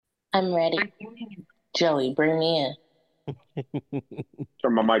I'm ready. Joey, bring me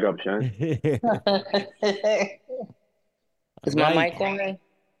Turn my mic up, Shane. in. All Is my right. mic on?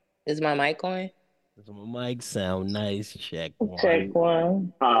 Is my mic on? Does my mic sound nice? Check Check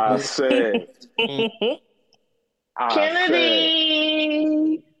one. one. I said, I said,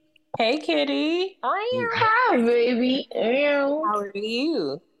 Kennedy! Hey, kitty. Hi, baby. How are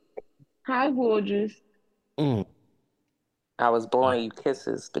you? Hi, gorgeous. Mm. I was blowing you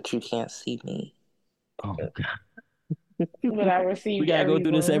kisses, but you can't see me. Oh God. But I We received gotta go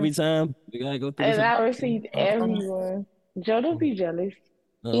through this every everyone. time. We gotta go through this And every I received everyone. Joe, don't be jealous.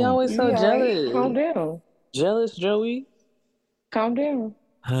 He time. always You so be all right. Calm jealous. down. Jealous, Joey? Calm down.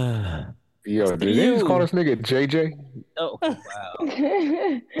 Yo, did they just call You. this nigga JJ? Oh wow.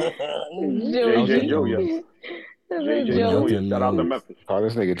 JJ Joji. Nothing. Junior. JJ Joe. Junior. Nothing Shout out to new. Memphis. Call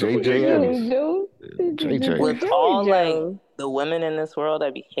this nigga Triple J JJ Junior. Evans. Joe. JJ. With Joey all like Joe. the women in this world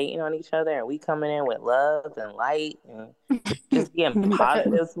that be hating on each other and we coming in with love and light and just being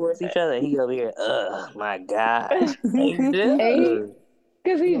positive towards each other, he over here, my God. Like, Hey, dude.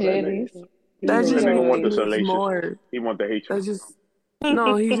 because You he know that nigga. jealous. You That know that just nigga means want he the needs salacious. more. He want the hatred. That just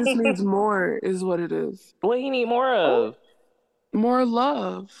no, he just needs more is what it is. What you need more of? More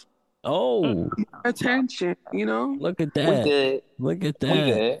love, Oh, attention, look at We that. good. Look at We that.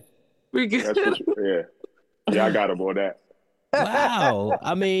 good. We That's for get sure. Yeah, I got him on that. Wow.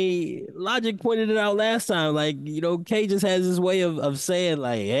 I mean, Logic pointed it out last time. Like, Kay just has this way of saying,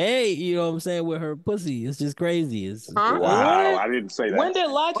 like, hey, you know what I'm saying, with her pussy. It's just crazy. It's huh? Wow, What? I didn't say When that. did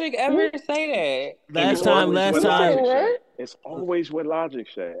Logic ever say It's last always time. what You said Logic say. what? It's always what Logic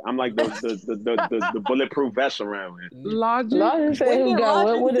say. I'm like the bulletproof vest around here. Logic. Lawson that? said When who did got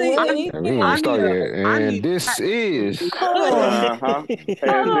Logic what, say what? And we ain't anything even I need started a. yet. I And need. this is. Hold on. Uh-huh. Hold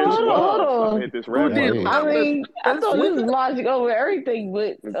And on, this hold on, hold was. I on. hit this Who red Yeah, did button. yeah. I what with? mean, I That's thought what. this was logic over everything,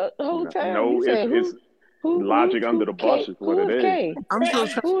 but the whole time No, you said it's Logic under who's the bus K? is what Who it is is. K? I'm still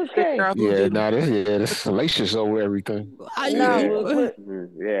trying Who to is figure K? out who Yeah, did. nah, this salacious over everything. How Nah, Yeah. you?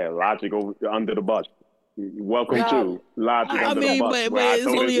 Yeah, Logic under the bus. Welcome nah. to Logic I under the mean, bus, but where I it's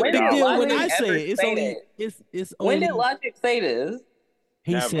throw only this a When nigga big did out. deal when Logic I ever say it. It's say only that? it's When only did Logic say this?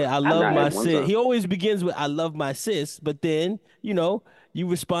 he Never. said, I I'm love Not my hit one asking. sis. time. He always begins with I love my sis, but then, you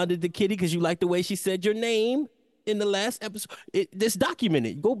responded to Kitty because you liked the way she said your name in the last episode. This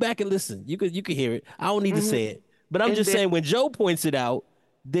documented. Go back and listen. You could hear it. I don't need to Mhm. say it. But I'm And just then saying when Joe points it out,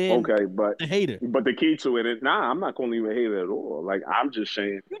 then Okay, but the hater. the key to it is I'm not gonna even hate it at all. Like I'm just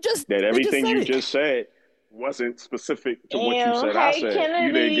saying that You just everything said you it. just said wasn't specific to what you And said. I hey, said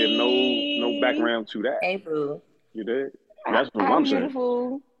you didn't give no Kennedy. background to that. Hey, boo. You did. That's what Hi, I'm saying.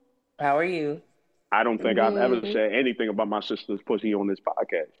 beautiful. How are you? I don't think I've ever Good. said anything about my sister's pussy on this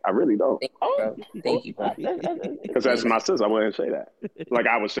podcast. I really don't. Thank you, Oh, bro. oh, Thank you, bro. Because that's Thank my you. sister. I wouldn't say that. Like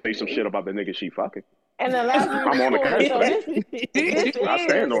I would say some shit about the nigga she fucking. and the logical I'm on the point. So contract. this I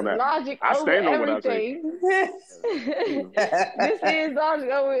stand is on that. logic I over stand on what I say. everything. You know, This is logic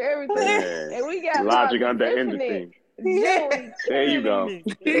over everything, yeah. and we got Logic logic under infinite. anything. Joey There you go.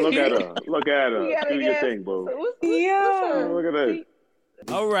 Kennedy. Look at her. Look at We her. gotta Do your get thing, boo. what's her? Yo. Look at this.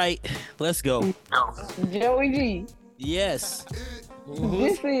 See, All right, let's go. Joey G. Yes.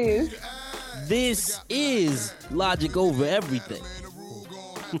 Mhm. This This is logic over everything.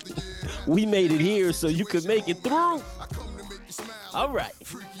 We made it here so you could make it through. All right,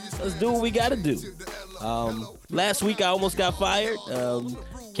 let's do what we gotta do. Last week I almost got fired.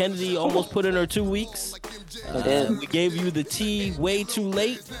 Kennedy almost put in her 2 weeks. did. We gave you the tea way too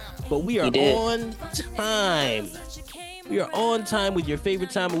late, but we are You did. on time. We are on time with your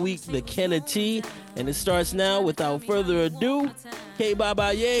favorite time of week, the KenneTea, and it starts now. Without further ado, K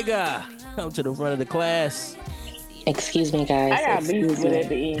Baba Yaga, come to the front of the class. Excuse me, guys. I got beef Excuse with me. at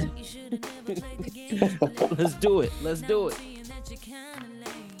the end. Let's do it. Let's do it.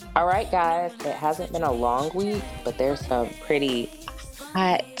 All right, guys. It hasn't been a long week, but there's some pretty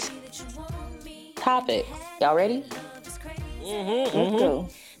hot topics. Y'all ready? Let's go.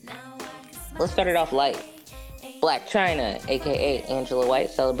 Let's start it off light. Black China, aka Angela White,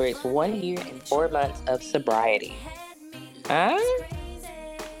 celebrates 1 year and 4 months of sobriety. Huh?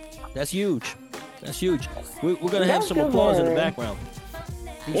 That's huge. That's huge. We're gonna have That's some good applause in the for her. background.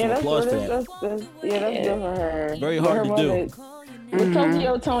 Need Yeah, some that's applause for good. that. That's good for her. Very But hard her to do. mother- But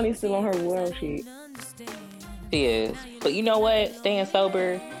Tokyo Tony's still on her well shit. She is. But you know what? Staying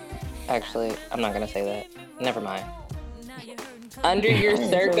sober. Actually, I'm not gonna say that. Never mind. Under your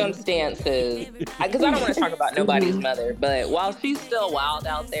circumstances, because I don't want to talk about nobody's mother, but while she's still wild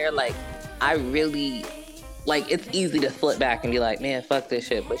out there, like, I really, like, it's easy to flip back and be like, man, fuck this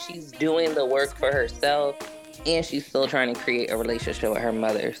shit. But she's doing the work for herself. and she's still trying to create a relationship with her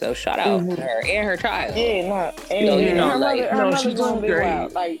mother. So shout out to her and her child. Yeah, no. And, So, you and know, her like, mother, her no, mother she's doing doing big great.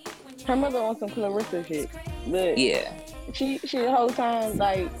 wild. Like, her mother on some Clarissa shit. But yeah, she the whole time,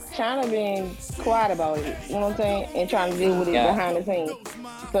 like, China being quiet about it. You know what I'm saying? And trying to deal with it Yeah. behind the scenes.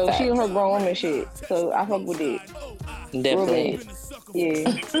 So she on her grown woman shit. So I fuck with it. definitely.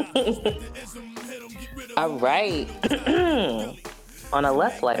 Yeah. All right. On a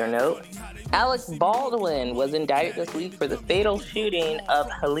less lighter note, Alec Baldwin was indicted this week for the fatal shooting of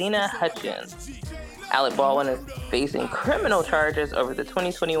Helena Hutchins. Alec Baldwin is facing criminal charges over the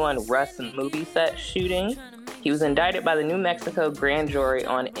 2021 Rust movie set shooting. He was indicted by the New Mexico grand jury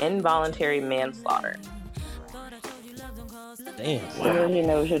on involuntary manslaughter. Damn. Wow. He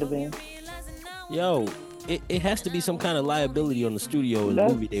never should have been. Yo, it has to be some kind of liability on the studio in the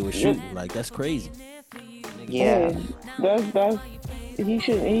movie they were shooting. Like, that's crazy. Yeah. That's he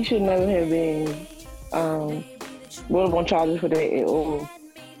should never have been put up on charges for that at all.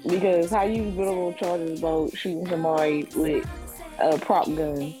 Because how you put up on charges about shooting somebody with a prop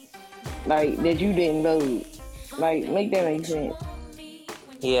gun, like, that you didn't load? Like, make that make sense.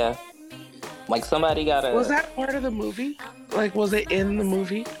 Yeah. Like, somebody gotta... Was that part of the movie? Like, was it in the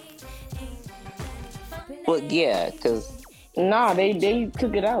movie? Well, yeah, because... Nah, they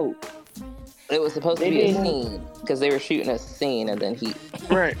took it out. It was supposed to be a scene, because they were shooting a scene, and then he...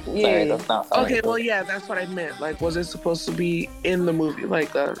 Right. Yeah. Sorry, that's not funny. Okay, well, yeah, that's what I meant. Like, was it supposed to be in the movie?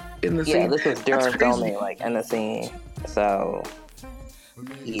 Like, in the scene? Yeah, this was during That's crazy. filming, like, in the scene. So...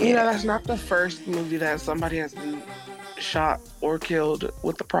 Yeah. You know, that's not the first movie that somebody has been shot or killed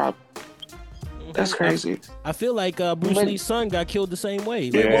with the prop. That's crazy. I feel like Bruce Lee's son got killed the same way.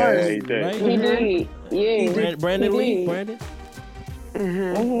 Yeah, he did. Right? He did. Yeah. Brandon he Lee? did. Brandon?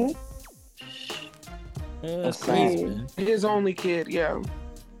 Mm-hmm. Yeah, that's crazy, man. His only kid, yeah.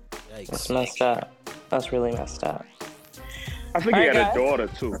 That's messed up. That's really messed up. I think he had a daughter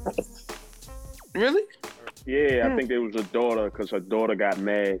too. Really? Yeah, I think there was a daughter because her daughter got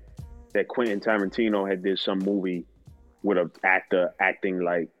mad that Quentin Tarantino had did some movie with an actor acting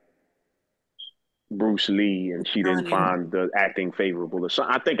like Bruce Lee, and she didn't find the acting favorable or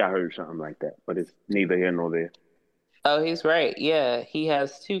something. I think I heard something like that, but it's neither here nor there. Oh, he's right. Yeah, he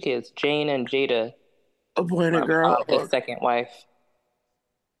has 2 kids, Jane and Jada. A boy and a girl. His second wife.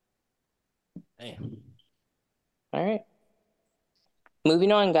 Damn. All right.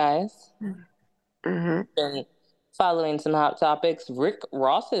 Moving on, guys. Been following some hot topics. Rick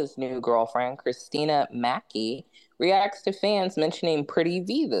Ross's new girlfriend, Christina Mackey, reacts to fans mentioning Pretty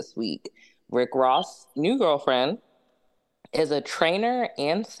V this week. Rick Ross' new girlfriend is a trainer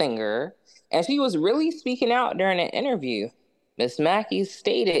and singer, and she was really speaking out during an interview. Miss Mackey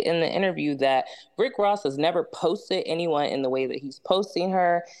stated in the interview that Rick Ross has never posted anyone in the way that he's posting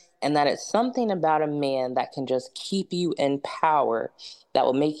her, and that it's something about a man that can just keep you in power that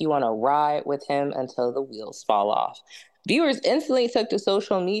will make you want to ride with him until the wheels fall off. Viewers instantly took to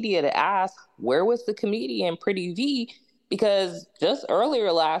social media to ask, where was the comedian Pretty V? Because just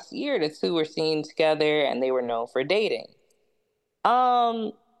earlier last year, the two were seen together and they were known for dating.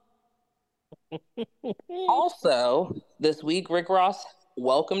 Also, this week, Rick Ross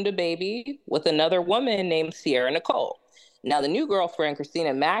welcomed a baby with another woman named Sierra Nicole. Now, the new girlfriend,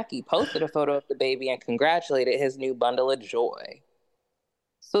 Christina Mackey, posted a photo of the baby and congratulated his new bundle of joy.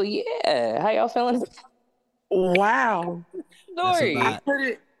 So, yeah, how y'all feeling? Wow. Story.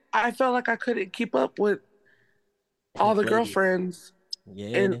 I felt like I couldn't keep up with all the girlfriends.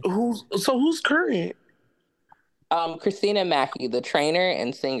 Yeah. And who's current? Christina Mackey, the trainer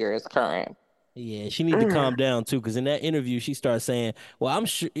and singer, is current. Yeah, she need to calm down too, because in that interview she started saying, "Well, I'm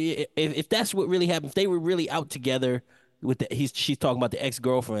sure if that's what really happened, if they were really out together with she's talking about the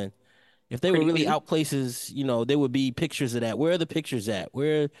ex-girlfriend. If they were really out places, you know, there would be pictures of that. Where are the pictures at?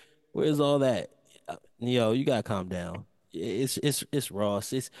 Where's all that? Yo, you gotta calm down. It's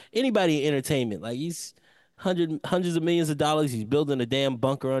Ross. It's anybody in entertainment. Like, he's hundreds of millions of dollars. He's building a damn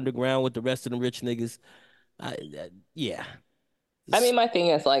bunker underground with the rest of the rich niggas. Yeah. I mean, my thing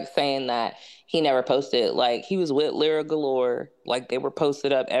is, like, saying that he never posted. Like, he was with Lyra Galore. Like, they were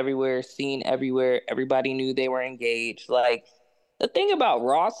posted up everywhere, seen everywhere. Everybody knew they were engaged. Like, the thing about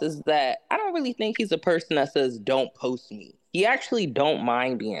Ross is that I don't really think he's a person that says, don't post me. He actually don't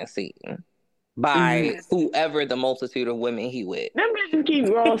mind being seen by whoever the multitude of women he with. Them bitches keep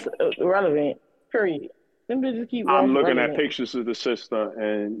Ross relevant, period. Them bitches keep Ross I'm looking relevant. at pictures of the sister,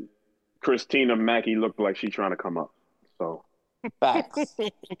 and Christina Mackey looked like she's trying to come up. So Facts.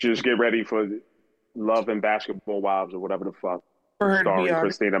 just get ready for Love and Basketball Wives or whatever the fuck. For her to be starring honest.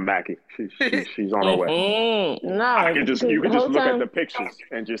 Christina Mackey. She's on her way. Mm-hmm. Nah, You can just look at the pictures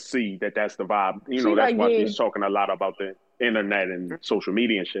and just see that that's the vibe. You know, that's why she's talking a lot about the internet and social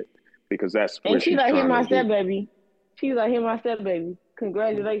media and shit, because that's where and she she's like, "Hit trying my to step do. baby." She's like, "Hit my step baby.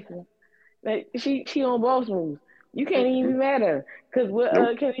 Congratulations." Like, she on boss moves. You can't even be mad at her. Cause what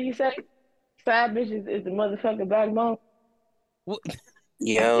Nope. can you say? Side bitches is the motherfucking backbone.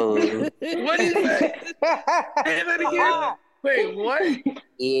 Yo. What do you say? Say that again. Wait, what?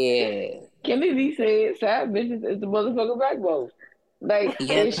 Yeah. Kennedy said side bitches is the motherfucking backbone. Like,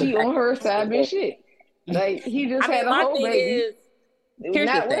 and she on her side bitch shit. Like, he just had a my whole thing baby. is, here's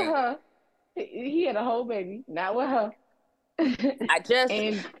Not the with thing. her. He had a whole baby. Not with her. I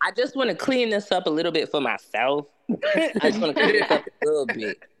just want to clean this up a little bit for myself. I just want to clean this up a little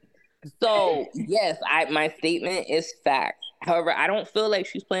bit. So, yes, my statement is fact. However, I don't feel like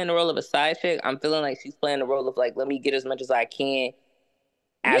she's playing the role of a side chick. I'm feeling like she's playing the role of, like, let me get as much as I can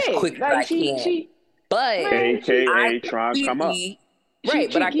as quick as I can. But AKA trying to come up.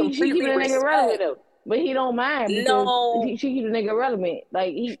 Right, but I completely keep the nigga relevant respect. though. But he don't mind because she keep the nigga relevant.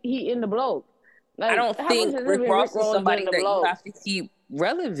 Like he in the blog. Like, I don't think Rick Ross is somebody that you have to keep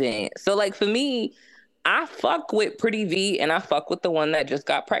relevant. So, like, for me, I fuck with Pretty V and I fuck with the one that just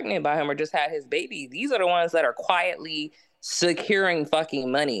got pregnant by him or just had his baby. These are the ones that are quietly securing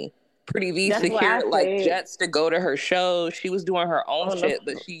fucking money. Pretty V secured like jets to go to her show. She was doing her own shit,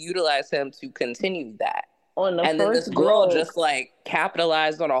 but she utilized him to continue that. And then this girl just like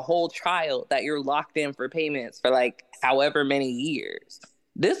capitalized on a whole child that you're locked in for payments for like however many years.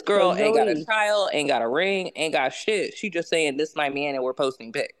 This girl ain't got a child, ain't got a ring, ain't got shit. She just saying this my man and we're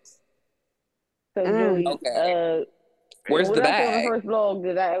posting pics. So Joey, okay. Where's the bag? On the first blog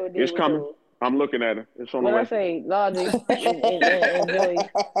that I ever did. It's coming. I'm looking at it. It's on the way. What I say, Logic and Joey.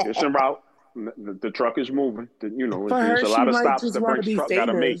 It's en route. The truck is moving. There's a lot of stops the Brinks truck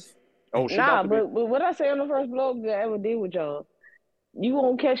gotta make. Oh, but what I say on the first blog that I ever did with y'all, you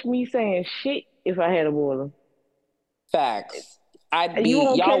won't catch me saying shit if I had a boiler. Facts. I'd be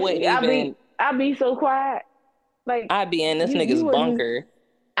so quiet. Like, I'd be in this nigga's bunker.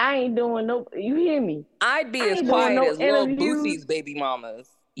 I ain't doing no. You hear me? I'd be as quiet as Lil Boosie's baby mamas.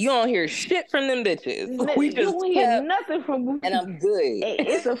 You don't hear shit from them bitches. You don't hear nothing from Boosie. And I'm good.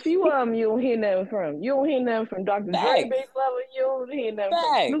 It's a few of them you don't hear nothing from. You don't hear nothing from Dr. Dre baby mother. You don't hear nothing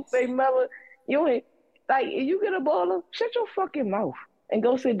from Snoop baby mother. You don't hear, like, if you get a baller, shut your fucking mouth and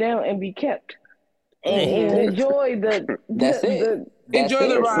go sit down and be kept. And enjoy the enjoy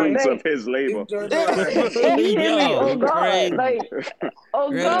the fruits of his labor. Enjoy the ride. You hear me? Oh God! Like,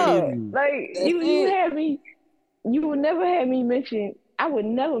 oh God! Like, you had me. You would never have me mention. I would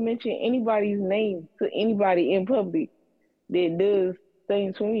never mention anybody's name to anybody in public that does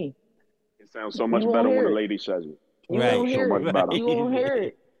things for me. It sounds so much better when a lady says it. You won't hear it. You won't hear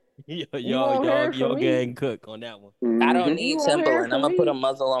it. Y'all gang cook on that one. Mm-hmm. I don't need Timberland. I'm gonna put a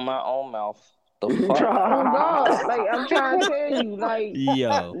muzzle on my own mouth. The fuck? Oh God! Like, I'm trying to tell you, like,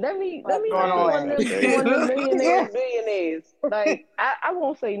 let me be one of the billionaires. Like, I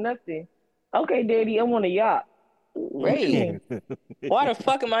won't say nothing. Okay, Daddy, I want a yacht. Right. Why the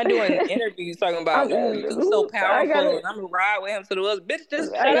fuck am I doing interviews talking about he's so powerful and I'm gonna ride with him to the woods? Bitch,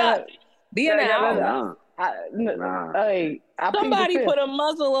 just shut up. Be in the house. Somebody put a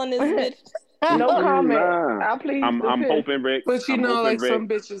muzzle on this bitch. No comment. I'm hoping Rick. But some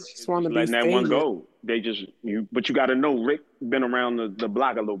bitches just want to be letting that one go. They just but you got to know Rick been around the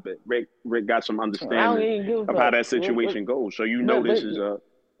block a little bit. Rick got some understanding of how that situation goes. So this is a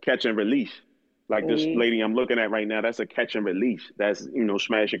catch and release. Like this lady I'm looking at right now, that's a catch and release. That's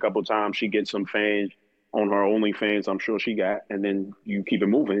smash a couple times. She gets some fans on her OnlyFans. I'm sure she got, and then you keep it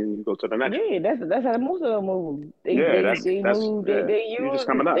moving and you go to the next. Yeah, that's how most of them move. They move. They use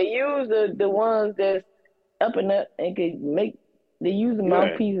the ones that's up and up and they use the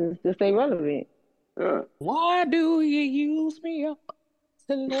mouthpieces to stay relevant. Yeah. Why do you use me up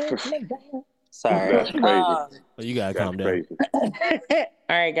to let me down? Sorry. That's crazy. You gotta calm down. All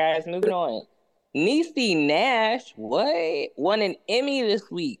right, guys, moving on. Niecy Nash, won an Emmy this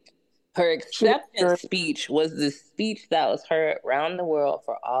week. Her acceptance speech was the speech that was heard around the world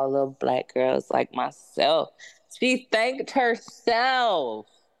for all of Black girls like myself. She thanked herself.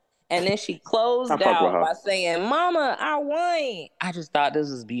 And then she closed out by saying, "Mama, I won." I just thought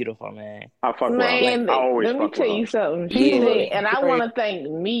this was beautiful, man. I fuck with her. Let me tell you something. She said, and I want to thank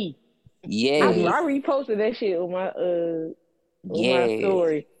me. Yeah. I reposted that shit on my my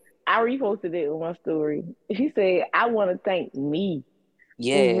story. I reposted it on my story. She said, "I want to thank me."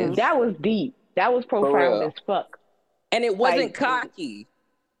 Yeah. That was deep. That was profound as fuck. And it wasn't cocky.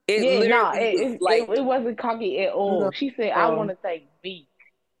 It Yeah, no, literally was like, it wasn't cocky at all. She said, "I want to thank me."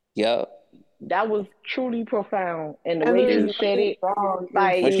 yep. That was truly profound, and the And way then she Is said it,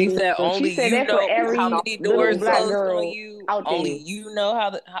 When she like said she only said you that for know how every many little doors black closed on girl you, out only there. you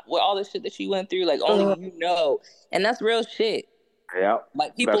know with all the shit that she went through, like only you know. And that's real shit. yeah.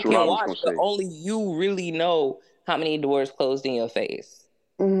 Like people That's what I can was watch, gonna but say. only you really know how many doors closed in your face.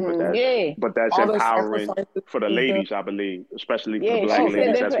 Yeah, But that's all the empowering sacrifices for the she's done. ladies, I believe, especially for the yeah. black She said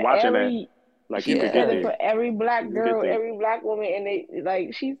ladies that that's for watching that. every. Like you She could said get it for there. every black You can get girl, there. every black woman, and they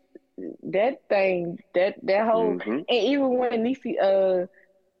like she's that thing, that whole, Mm-hmm. and even when Niecy,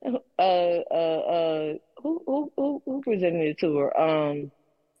 who presented it to her?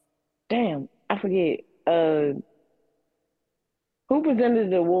 Damn, I forget. Who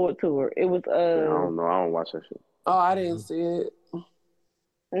presented the award to her? It was I don't know. I don't watch that shit. Oh, I didn't see it.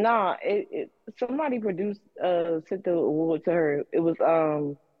 nah. It somebody produced sent the award to her. It was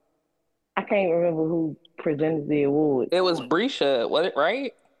I can't remember who presented the award. It was Brisha, was it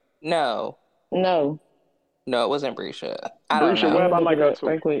right? No. No, No, it wasn't Brisha. I don't Brisha know. Webb, I look like it her up too.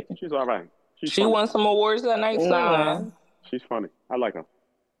 right quick. She's all right. She's She funny. won some awards that night too, Nah, man. She's funny. I like her.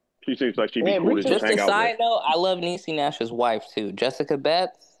 She seems like she'd be yeah, cool to Brisha. just Just a hang out with. side note, I love Niecy Nash's wife too. Jessica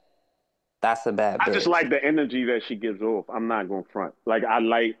Betts. That's a bad I just bitch. like the energy that she gives off. I'm not going front. Like I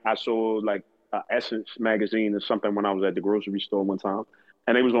saw like Essence magazine or something when I was at the grocery store one time,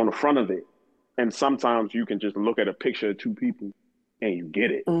 and it was on the front of it. And sometimes you can just look at a picture of two people and you get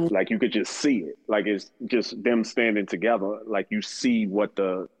it. Like you could just see it. Like it's just them standing together. Like you see what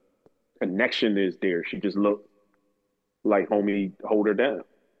the connection is there. She just looked like homie hold her down.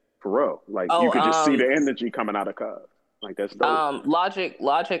 For real. Like you Oh, could just see the energy coming out of Cuz. Like that's dope.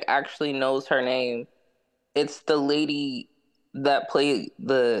 Logic actually knows her name. It's the lady that played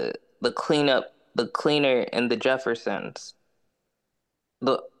the cleaner in the Jeffersons.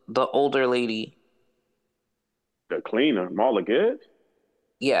 The older lady. The cleaner, Marla Gibbs.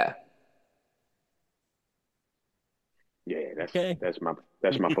 Yeah. Yeah, Okay. that's my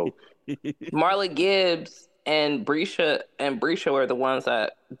folks. Marla Gibbs and Brisha were the ones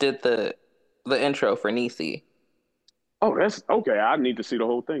that did the intro for Niecy. Oh, that's okay. I need to see the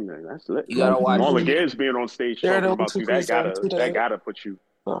whole thing then. That's lit. You gotta watch Marla it. Gibbs being on stage They're talking the about two you, that presented. gotta put you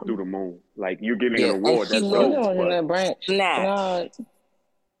through the moon. Like you're getting an Yeah, and award, she that's You looked dope. know, in But that branch. snatched.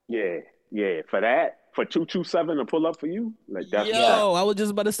 No, yeah, for that, for 227 to pull up for you, like that's what's Yeah. up. Yo, I was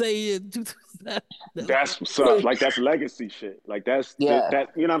just about to say That's what's up. Like that's legacy shit. Like that's Yeah. that.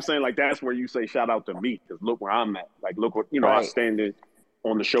 You know what I'm saying? Like that's where you say shout out to me because look where I'm at. Like look what I Right. stand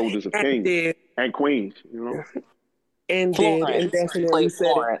on the shoulders of And kings did. and queens. You know. And Florence. She definitely played said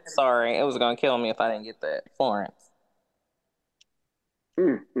it. Florence. Sorry, it was gonna kill me if I didn't get that. Florence.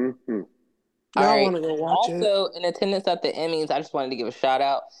 Mm. All Now I right. want to go watch it. Also, in attendance at the Emmys, I just wanted to give a shout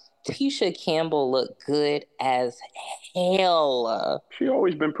out. Tisha Campbell looked good as hell She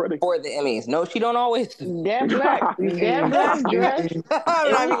always been pretty. for the Emmys. No, she don't always. that black dress. I'm It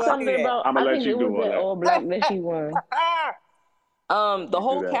not was even something gonna do about. I'ma I let think you it do was all that that. all black that she won. The You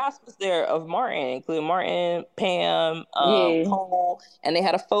whole do that. cast was there of Martin, including Martin, Pam, Yeah. Cole, and they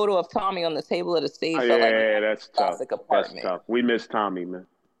had a photo of Tommy on the table of the stage. Oh, Felt like yeah, that's tough. classic apartment. That's tough. We miss Tommy, man.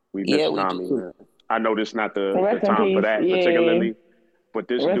 We Yeah, miss we Tommy, do. man. I know this not the Rest in time for peace. that Yeah. particularly, but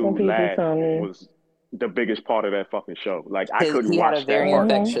this Rest in dude peace, laugh Tommy. was the biggest part of that fucking show. Like I couldn't He had a watch that very part.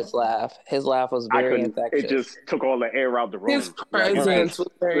 infectious laugh. His laugh was I very couldn't. It infectious. just took all the air out the room. His Like it presence just, was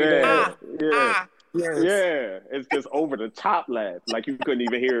very yeah. Yes. Yeah, it's just over the top laugh. Like you couldn't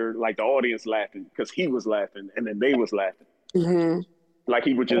even hear like the audience laughing because he was laughing and then they was laughing. Mm-hmm. Like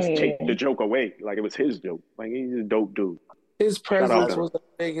he would just take Yeah. the joke away. Like it was his joke. Like he's a dope dude. His out presence to was as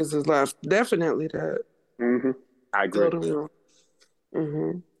big as his laugh. Definitely that. Mm-hmm. I agree.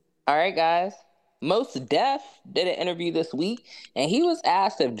 Mm-hmm. All right, guys. Mos Def did an interview this week, and he was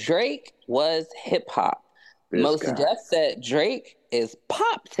asked if Drake was hip hop. This Mos guy. Def said Drake is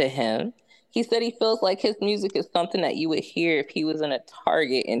pop to him. He said he feels like his music is something that you would hear if he was in a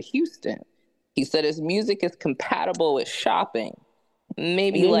Target in Houston. He said his music is compatible with shopping.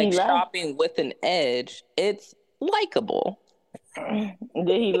 Maybe Did he like lie? shopping with an edge. It's likable. Did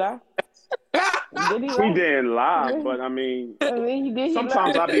he lie? Did he He lie? didn't lie, but I mean,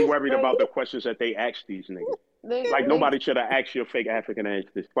 sometimes I be worried about the questions that they ask these niggas. Like nobody should have asked you a fake African ask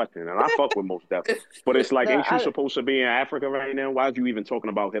this question, and I fuck with most of them. But it's like, No, ain't you supposed to be in Africa right now? Why are you even talking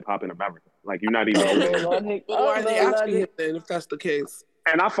about hip hop in America? Like you're not even. Logic. But why are they asking him then if that's the case?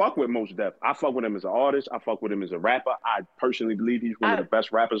 And I fuck with Mos Def. I fuck with him as an artist. I fuck with him as a rapper. I personally believe he's one of the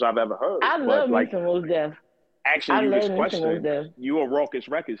best rappers I've ever heard. I But love me like, some Mos Def. asking you love this me some Mos question. Def. You a Raucous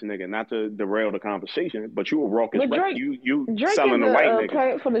Records nigga, not to derail the conversation, but you a Raucous But Records. Drake, You Drake selling is the white a nigga.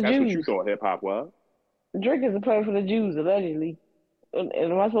 player for the That's what you Jews. thought hip hop was. Drake is a player for the Jews, allegedly. Am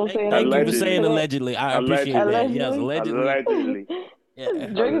I supposed to say Thank you for allegedly? saying allegedly. I appreciate that. Yes, allegedly. Allegedly. Yeah.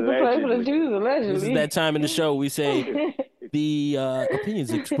 Drake is a player for the Allegedly. Jews, allegedly. This is that time in the show we say the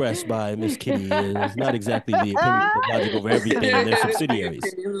opinions expressed by Miss Kitty is not exactly the opinions of Logic Over Everything and their subsidiaries.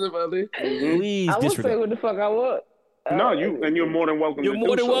 Please I will say disregard. what the fuck I want. No, you're more than welcome You're to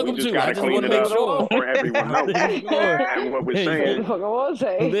more do than so. welcome We just to. got I to just clean want to it make up sure for everyone else. And what we're What the saying, fuck I want to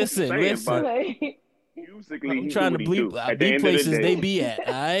say? Listen. Like, musically, I'm he trying do to what he do. At the be end of places the day, they be at.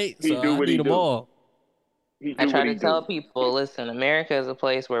 All right, he so do I what he need them do. all. He I do try what to he tell do. people, listen, America is a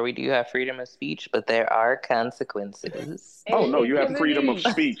place where we do have freedom of speech, but there are consequences. Oh no, you have and freedom of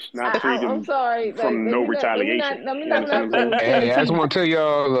speech, not freedom I'm sorry. from no retaliation. Let me You not understand what I'm saying? Hey, I just want to tell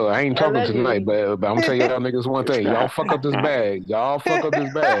y'all, look, I ain't talking Allegedly. tonight, but I'm gonna tell y'all niggas one thing. Y'all fuck up this bag. Y'all fuck up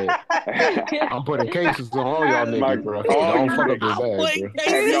this bag. I'm putting cases on all y'all niggas, bro. all Y'all you fuck up this niggas. bag, bro.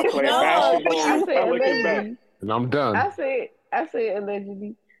 Have y'all playing basketball? I said I look it back. allegedly. And I'm done. I said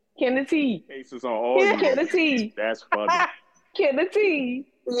allegedly. KenneTea. Cases on all you. KenneTea. That's funny. KenneTea.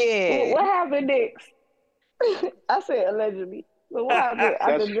 Yeah. What happened next? I said allegedly. But what happened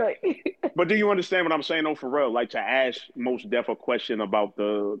after Drake? But do you understand what I'm saying, though, for real? Like, to ask Mos Def a question about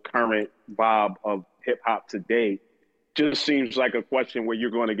the current vibe of hip hop today just seems like a question where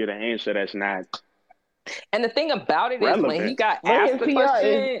you're going to get an answer that's not. And the thing about it is, when he relevant. got But asked his the PR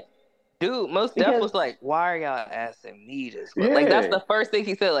question, dude, Mos Def because- was like, "Why are y'all asking me this?" Like, that's the first thing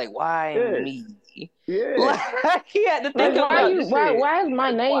he said. Like, why me? Yeah. Like, he had to think Like, about this shit. why is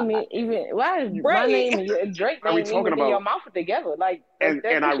my name even? Why is my Right. name and your Drake Are we name talking even in your about- mouth together? Like, And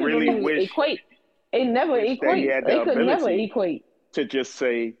that I shit really don't even wish- equate. It never wish that he equates. had the They could never ability equate. to just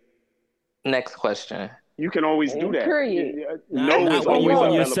say, Next question. you can always do that. Period. No Not is when you always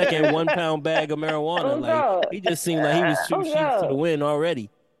on your irrelevant. second 1 pound bag of marijuana. Oh, Like God. he just seemed like he was 2 sheets to the wind already.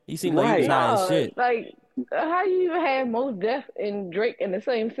 He seemed like he was high as shit. Like, how you even have Mos Def and Drake in the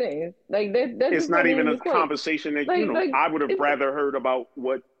same sentence? Like that. It's not even a conversation that I would have rather heard about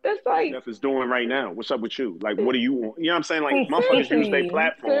what that's like Steph is doing right now. What's up with you? Like, what do you want? You know what I'm saying? Like, motherfuckers use their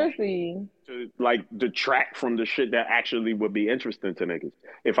platform to like detract from the shit that actually would be interesting to niggas.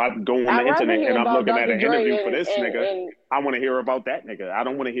 If I go on the internet and I'm looking at an interview for this nigga, I want to hear about that nigga. I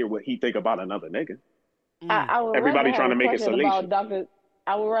don't want to hear what he think about another nigga. Everybody trying to make it salacious.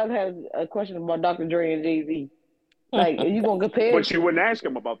 I would rather have a question about Dr. Dre and Jay-Z. Like, are you gonna compare? But you wouldn't ask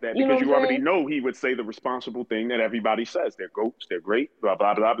him about that because you already know he would say the responsible thing that everybody says. They're goats, they're great, blah,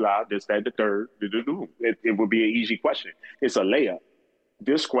 blah, blah, blah, this, that, the third. It would be an easy question. It's a layup.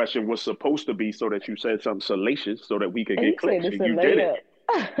 This question was supposed to be so that you said something salacious so that we could get clicks. And you did it.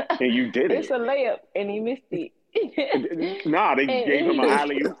 And you did it. It's a layup, and he missed it. Nah, they gave him an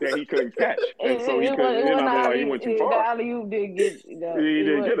alley-oop that he couldn't catch. And so he couldn't, he went too far. The alley-oop did get he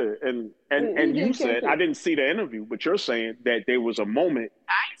didn't get it. And you said, I didn't see the interview, but you're saying that there was a moment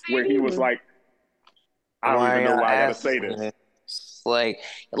where he was like, I don't even know why I gotta say this. Like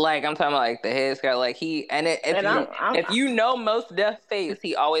I'm talking about like the head's got like if you know Mos Def face,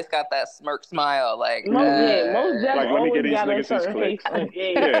 he always got that smirk smile. Like Mos Def like let me get these niggas these clicks.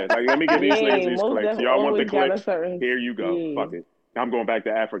 Yeah, like let me get these niggas these clicks. Y'all want the clicks? Here you go. Fuck it. I'm going back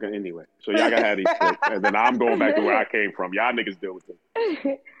to Africa anyway. So y'all gotta have these clicks. And then I'm going back to where I came from. Y'all niggas deal with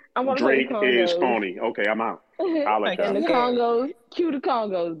it. Drake is phony. Okay, I'm out. I'll let and the Congos, cue the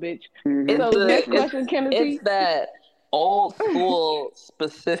Congos, bitch. Mm-hmm. So next question, KenneTea. It's that old school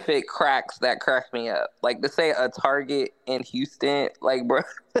specific cracks that crack me up. Like to say a Target in Houston, like bro.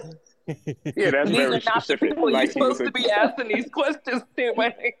 Yeah, that's these very are not specific. The people like you're supposed to be asking these questions to, my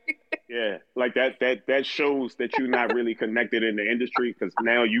nigga. Yeah, like that shows that you're not really connected in the industry because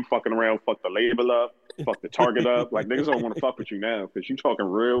now you fucking around, fuck the label up, fuck the Target up. Like niggas don't want to fuck with you now because you talking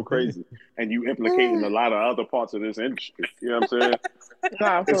real crazy and you implicating a lot of other parts of this industry. You know what I'm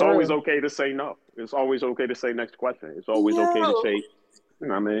saying? It's always okay to say no. It's always okay to say next question. It's always okay to say, you know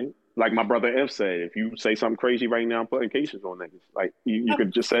what I mean? Like my brother F said, if you say something crazy right now, I'm putting cases on niggas. Like you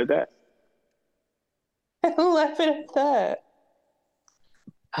could just say that. I'm laughing at that.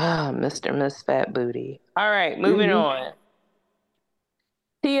 Ah, Mr. Miss Fat Booty. All right, moving on.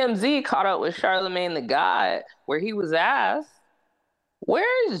 TMZ caught up with Charlamagne the God, where he was asked,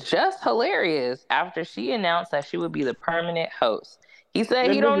 "Where is Just Hilarious?" after she announced that she would be the permanent host. He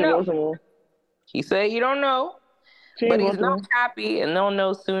said he don't know. He said he don't know, but he's not happy and they'll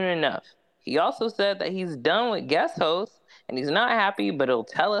know soon enough. He also said that he's done with guest hosts and he's not happy, but he'll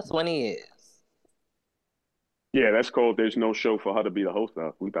tell us when he is. Yeah, that's called There's No Show for her to be the host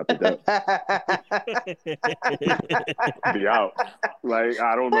of. We about to be out. Like,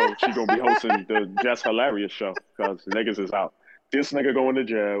 I don't know. She gonna be hosting the Just Hilarious show because niggas is out. This nigga going to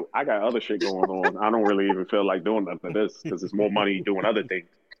jail. I got other shit going on. I don't really even feel like doing nothing of this because it's more money doing other things.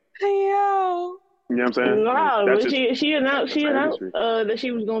 Yo. You know what I'm saying? No, That's but just, she announced that's the industry. that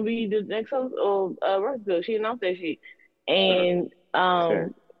she was gonna be the next host of Russell. She announced that shit, and Yeah.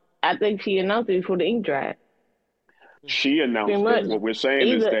 I think she announced it before the ink dried. She announced Pretty it. much. What we're saying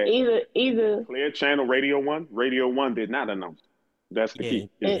is that Either Clear Channel Radio One did not announce it. That's the key.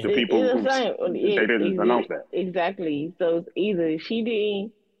 It's the people it's who the same. they didn't announce that. Exactly. So it's either she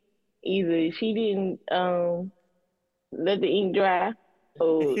didn't let the ink dry,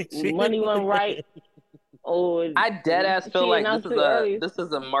 or money wasn't right, or I dead ass feel she like announced it earlier. this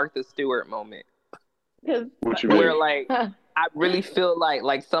is a Martha Stewart moment. What you Where mean? like I really feel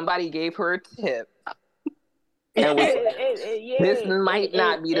like somebody gave her a tip and was like, this might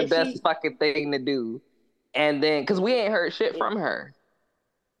not be the best fucking thing to do. And then because we ain't heard shit from her.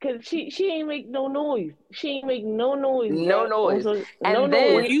 Cause she ain't make no noise. She ain't make no noise. No noise. Also, and no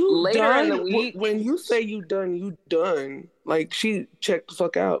then noise. later in the week, when you say you done. Like, she checked the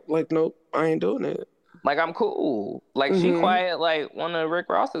fuck out. Like, nope, I ain't doing it. like I'm cool. Like she quiet like one of Rick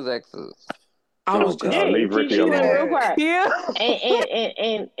Ross's exes. I was just leave Ricky she went alone. real quiet. Yeah.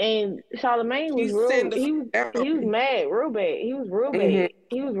 And Charlamagne was real. He was mad, real bad. He was real mad.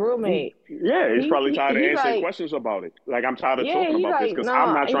 He was real mad. Yeah, he's probably tired of answering questions about it. Like, I'm tired of talking about this because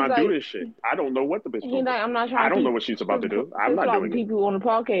I'm not trying to do this shit. I don't know what the bitch doing. I'm not trying. I don't know what she's about to do. I'm not doing it. People on the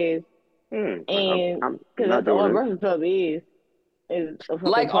podcast, and because that's all Breakfast Club is a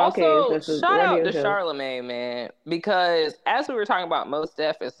like podcast. Also shout out to Charlamagne, man, because as we were talking about Mos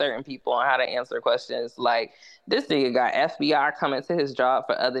Def and certain people on how to answer questions, like this nigga got FBI coming to his job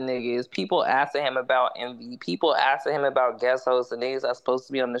for other niggas, people asking him about envy, people asking him about guest hosts and niggas that's supposed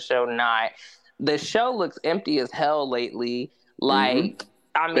to be on the show not. The show looks empty as hell lately. Like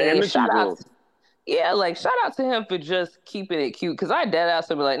I mean, shout out to him for just keeping it cute, because I dead ass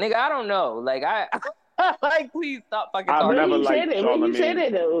would be like, nigga, I don't know, like I like, please stop fucking talking. I've never liked Charlamagne. He said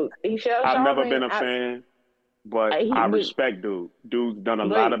it though. I've never been a fan, but I respect dude. Dude's done a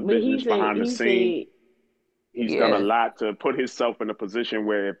lot of business behind the scenes. He's done a lot to put himself in a position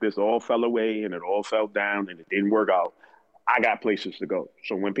where if this all fell away and it all fell down and it didn't work out, I got places to go.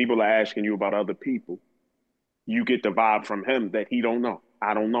 So when people are asking you about other people, you get the vibe from him that he don't know.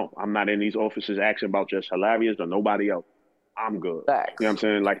 I don't know. I'm not in these offices asking about Just Hilarious or nobody else. I'm good. Facts. You know what I'm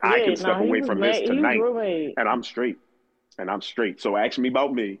saying? Like, I can step away from this tonight and I'm straight. So ask me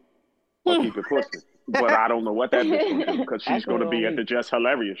about me or keep it pushing. But I don't know what that bitch going to do, because she's going to be at the Just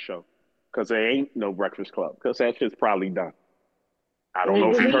Hilarious show, because there ain't no Breakfast Club, because that shit's probably done. I don't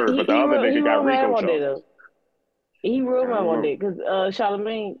know if you heard, but the other nigga got Rico show. He real mad one day because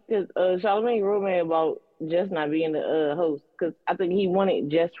Charlamagne real mad about Jess not being the host, because I think he wanted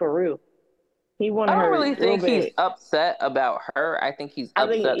Jess for real. I don't really think he's upset about her. I think he's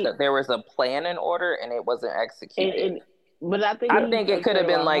upset that there was a plan in order and it wasn't executed. But I think it could have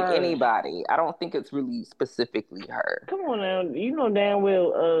been like anybody. I don't think it's really specifically her. Come on now, you know damn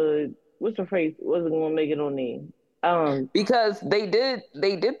well what's her face wasn't gonna make it on there. Because they did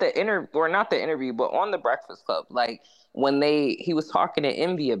the interview, or not the interview, but on the Breakfast Club, like when he was talking to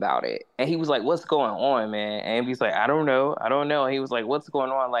Envy about it, and he was like, "What's going on, man?" And Envy's like, I don't know. And he was like, "What's going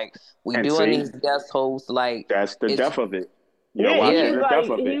on? Like, we doing these guest hosts, like that's the death of it." That's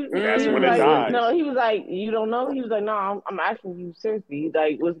when it dies. No, he was like, "You don't know." He was like, "No, I'm asking you seriously.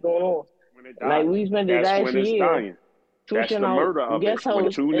 Like, what's going on?" When it dies, like we spent the last year that's the murder of it.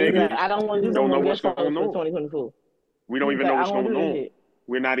 When two niggas, I don't want to do don't know no what's guest going host on. for 2024. We don't even know what's going on.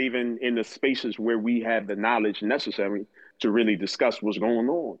 We're not even in the spaces where we have the knowledge necessary to really discuss what's going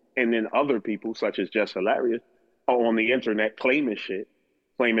on. And then other people, such as Just Hilarious, are on the internet claiming shit,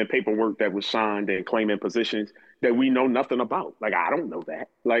 claiming paperwork that was signed and claiming positions that we know nothing about. Like, I don't know that.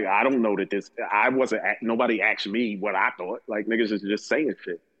 Like, I don't know that nobody asked me what I thought. Like, niggas is just saying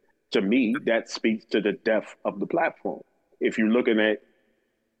shit. To me, that speaks to the death of the platform. If you're looking at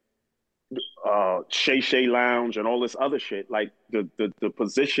Shay Shay Lounge and all this other shit, like the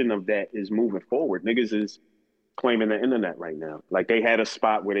position of that is moving forward. Niggas is claiming the internet right now. Like, they had a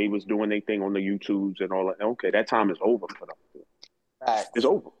spot where they was doing their thing on the YouTubes and all that. Okay, that time is over for them. It's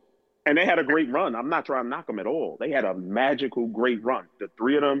over. And they had a great run. I'm not trying to knock them at all. They had a magical great run. The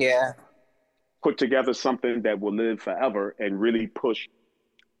three of them put together something that will live forever and really push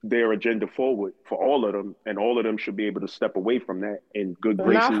their agenda forward for all of them, and all of them should be able to step away from that in good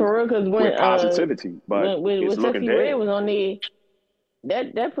graces. Not for real, because when positivity, but when it's looking dead. Red was on there,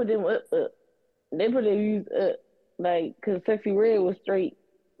 that put them up. they put their views up, like, cause Sexy Red was straight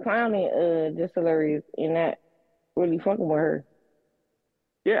clowning Just Hilarious and not really fucking with her.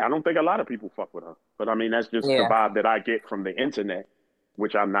 Yeah, I don't think a lot of people fuck with her. But I mean, that's just the vibe that I get from the internet,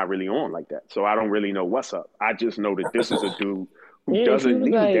 which I'm not really on like that. So I don't really know what's up. I just know that this is a dude who doesn't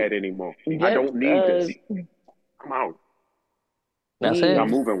need that anymore. I don't need this. I'm out. That's it. I'm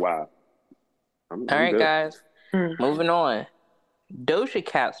moving wild. All right, guys. Moving on. Doja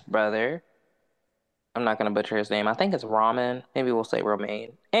Cat's brother, I'm not going to butcher his name. I think it's Ramen. Maybe we'll say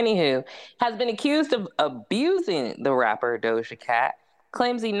Romaine. Anywho, has been accused of abusing the rapper Doja Cat.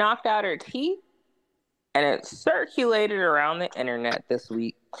 Claims he knocked out her teeth. And it circulated around the internet this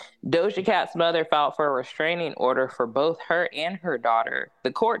week. Doja Cat's mother filed for a restraining order for both her and her daughter.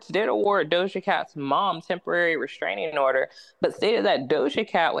 The courts did award Doja Cat's mom temporary restraining order, but stated that Doja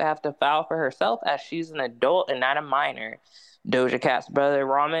Cat would have to file for herself as she's an adult and not a minor. Doja Cat's brother,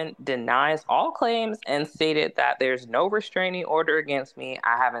 Ramen, denies all claims and stated that there's no restraining order against me.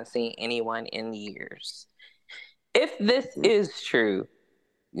 I haven't seen anyone in years. If this is true,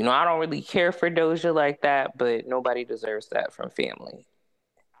 you know, I don't really care for Doja like that, but nobody deserves that from family.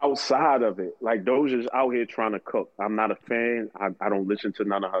 Outside of it, like Doja's out here trying to cook. I'm not a fan. I don't listen to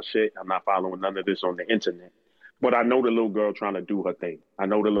none of her shit. I'm not following none of this on the internet. But I know the little girl trying to do her thing. I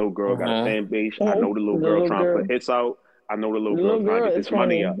know the little girl got a fan base. I know the little girl trying to put hits out. I know the little girl trying to get this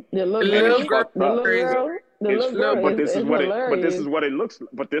money up. The little girl. But this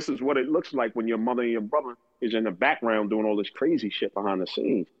is what it looks like when your mother and your brother is in the background doing all this crazy shit behind the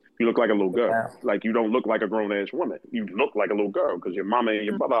scenes. You look like a little girl. Yeah. Like, you don't look like a grown-ass woman. You look like a little girl because your mama and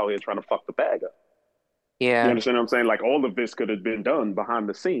your brother out here trying to fuck the bag up. Yeah. You understand what I'm saying? Like, all of this could have been done behind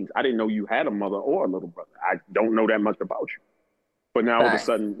the scenes. I didn't know you had a mother or a little brother. I don't know that much about you. But now all of a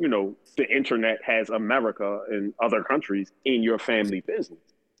sudden, you know, the internet has America and other countries in your family business.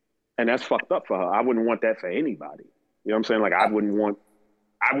 And that's fucked up for her. I wouldn't want that for anybody. You know what I'm saying? Like, I wouldn't want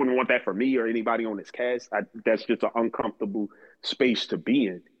that for me or anybody on this cast. That's just an uncomfortable space to be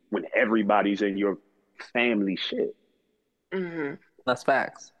in when everybody's in your family shit. Mm-hmm. That's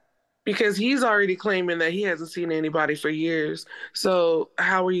facts. Because he's already claiming that he hasn't seen anybody for years. So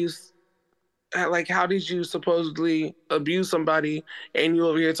how are you, like, how did you supposedly abuse somebody and you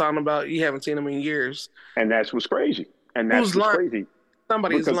over here talking about you haven't seen them in years? And that's what's crazy. And that's what's crazy.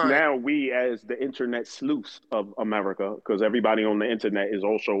 Somebody's because lying. Now we, as the internet sleuths of America, because everybody on the internet is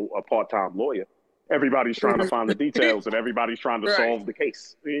also a part-time lawyer, everybody's trying to find the details and everybody's trying to solve the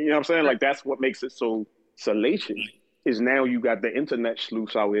case. You know what I'm saying? Like, that's what makes it so salacious, is now you got the internet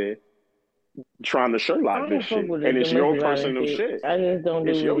sleuths out here trying to Sherlock this shit. And it's your personal shit. I just don't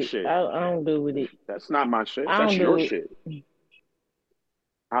do it's your it. shit. I don't do with it. That's not my shit. That's your shit.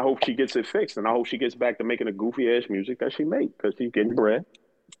 I hope she gets it fixed, and I hope she gets back to making the goofy ass music that she made, because she's getting bread.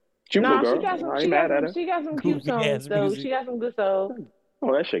 Cute girl. She got some cute songs though. She got some good songs.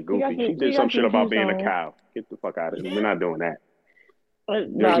 Oh, that shit goofy. She did some shit about being a cow. Get the fuck out of here. We're not doing that. There's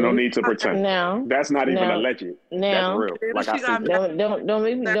no need to pretend. That's not even alleged. That's real. Like I said, don't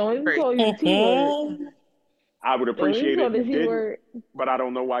make me call you the T-word. I would appreciate it if you didn't, but I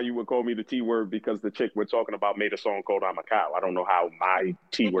don't know why you would call me the T-word, because the chick we're talking about made a song called I'm a Cow. I don't know how my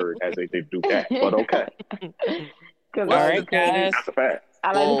T-word has anything to do that, but okay. All right, guys. That's a fact.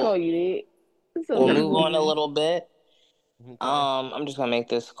 I like to call you that. We'll move on a little bit. I'm just gonna make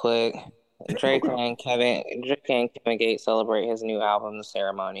this quick. Drake and Kevin Gates celebrate his new album, The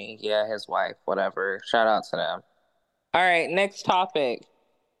Ceremony. Yeah, his wife, whatever. Shout out to them. All right, next topic.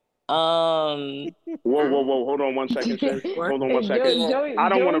 Whoa. Hold on one second, Shay. Hold on one second. I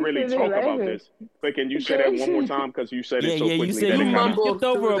don't want to really talk about this. But can you say that one more time? Because you said it so quickly. You said you skipped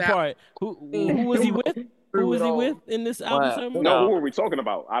over a part. Who was he with? Who was he with in this album? No, who were we talking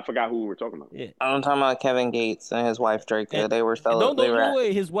about? I forgot who we were talking about. Yeah. I'm talking about Kevin Gates and his wife Drake. They were celebrating. No,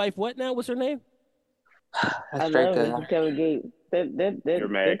 wait. His wife, what now? What's her name? That's Drake. Kevin Gates. You're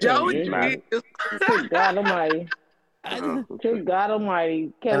mad. God Almighty. Good God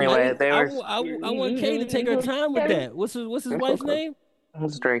Almighty. Kevin, anyway, they were. I want Kay to take her time with that. What's his wife's name?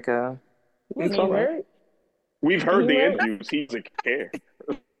 It's Draco. We've heard the interviews. He doesn't care.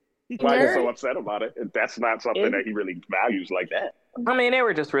 Why he's so upset about it? That's not something that he really values like that. I mean, they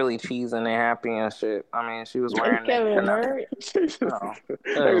were just really cheesing and happy and shit. I mean, she was wearing Kevin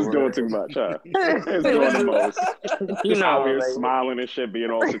They was doing too much, huh? They was doing the most. Just out here smiling and shit,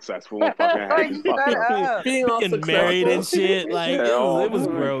 being all successful and fucking happy. Being all married and shit. Like, it was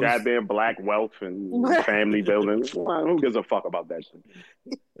gross. Goddamn black wealth and family building. Who gives a fuck about that shit?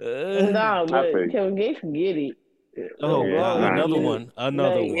 No, but Kevin Gates can get it. Oh, God. Another one.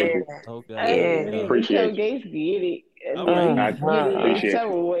 Okay. Appreciate Kevin Gates get it. All and right. I get it in appreciate you.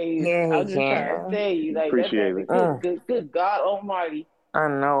 several ways. Yeah, I'm just trying to yeah. tell you, like Appreciate it. good God Almighty. I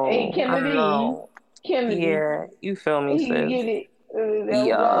know. Hey, I Kennedy, know. Kennedy, Yeah, you feel me, he can sis? get it. Oh God, he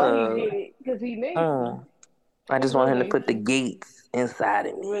Yeah. get it because he needs Mm. I He just real want him to needs put the gates inside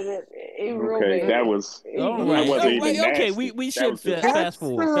of me. He real Okay, bad. that was All that right. wasn't All even right. Okay. nasty. We That should was just fast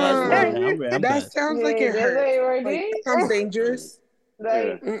forward. Fast forward now. I'm That done. sounds like it That's hurts. it right Like, there. that sounds dangerous.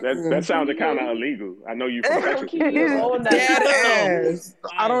 yeah. Like, That sounded kind of illegal. I know you from he gonna Texas keep and you shit, right? all night. Dead ass.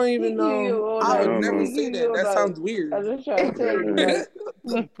 I don't He even keep you know. all I night. would I don't never know. He say keep you that. all That night. sounds weird. I'm just trying to tell you, like,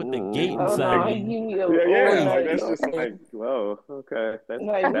 Put the gate oh inside no, of he me. keep you Yeah, all like night. that's just like, whoa, okay, Like,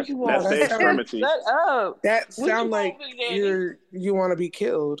 what you that's want? the That sound- extremity. Shut up. That What you sound want, like Big Daddy? you want to be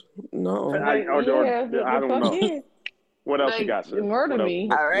killed. No. Like, Or yeah, I the don't fuck know. yeah. What else you Like, got, sis? murder me.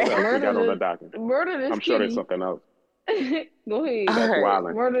 All right. What else you got on the Murder docket? this I'm sure there's kitty. something else. Go ahead. That's All right.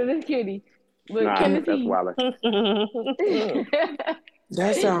 wilding. Murder this kitty. But Nah, that's KenneTea. wilding. That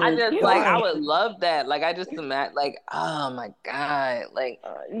I sounds just like I wild. would love that. Like I just imagine like, oh my God. Like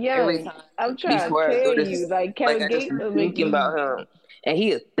every Young, time I'm trying to before I go tell to you, like like Kevin I just Gates be will make thinking you. about him. And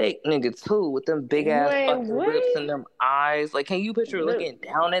he a thick nigga too, with them big ass Man, fucking lips what? and them eyes. Like, can you picture Look, looking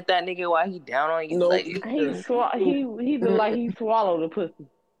down at that nigga while he down on you? Nope. Like, it's just, he look like he swallowed a pussy.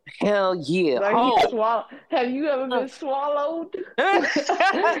 hell yeah. Like Oh, he swallow. Have you ever been swallowed?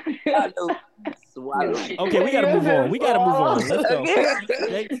 swallow. Okay, we gotta move on. We gotta move on. Let's go.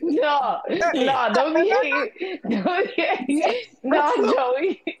 Next. No, don't be hating. No,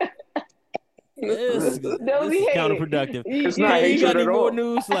 Joey. This Don't be is hating. counterproductive. It's You not got hatred any at more all.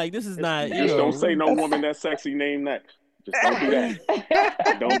 news? Like this is not. You Just know. don't say no woman that's sexy name next. Just don't do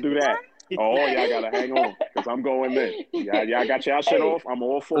that. Don't do that. Oh, y'all gotta hang on, because I'm going there. Y'all got y'all shit off. I'm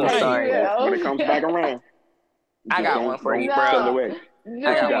all for I'm it. sorry. When it comes back around, I just got one for don't you, pull bro. away.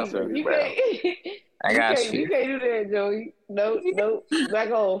 I got Joey, one for you, you bro. can't. I got You you. can't do that, Joey. No.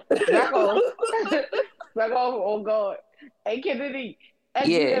 Back off. Back off. Back off. Oh God. Hey, KenneTea, have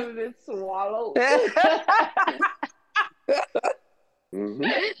you Yeah. ever been swallowed? Mm-hmm.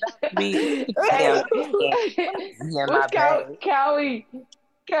 Yeah, my bad. Callie,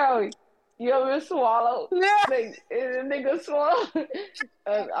 you ever been swallowed? Like, a nigga swallowed.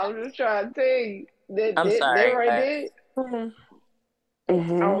 I'm just trying to tell you that I'm sorry. right there.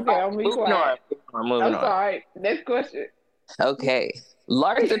 Okay, I'm be quiet. Moving on. Sorry. Next question. Okay.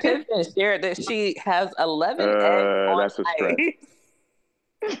 Larsa Pippen shared that she has 11 eggs on That's a stretch. ice.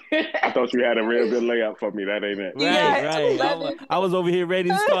 I thought you had a real good layup for me. That ain't it. Right. I was over here ready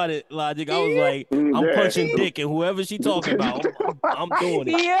to start it, Logic. I was like, I'm punching dick, and whoever she talking about, I'm doing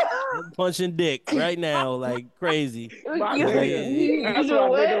it. Yeah. I'm punching dick right now, like crazy. That's my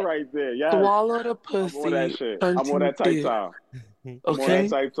nigga right there. Yeah. Swallow the pussy. I'm on that shit. I'm on that type time. Okay.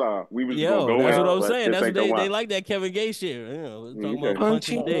 We was Yo, gonna go that's in, what I was but saying. this That's ain't what the one. they like that Kevin Gates shit. You know, talking Okay. about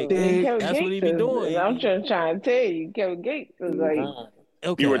punching dick. That's what he be doing. I'm just trying to tell you, Kevin Gates was like.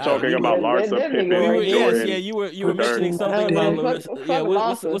 Okay, You were talking about Larsa Pippen. You were mentioning something about what's up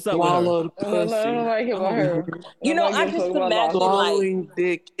with her? Swallow the pussy. You know, I just imagine swallowing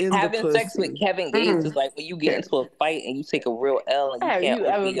dick in having the pussy. sex with Kevin Gates is like when you get into a fight and you take a real L and you can't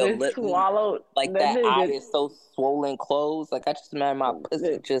open your lip. Swallowed? Like that eye is so swollen closed. Like I just imagine my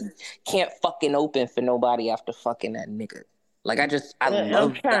pussy just can't fucking open for nobody after fucking that nigga. Like I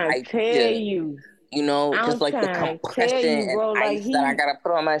love the idea. You know, just like the compression and ice that I gotta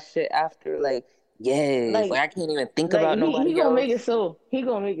put on my shit after. Like, yes. Like I can't even think about nobody He gonna else. make it so. He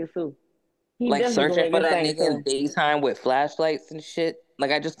gonna make it so. Like searching for that nigga in daytime with flashlights and shit.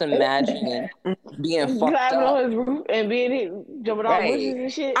 Like I just imagine being fucked climbing up on his roof and being jumping out bushes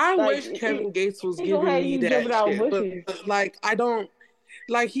and shit. I wish Kevin Gates was giving me that shit, but like I don't,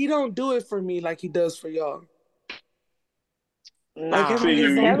 like he don't do it for me like he does for y'all. Nah, Kevin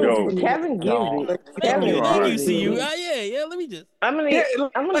gives it. Thank you. See you. Yeah. Let me just. I'm gonna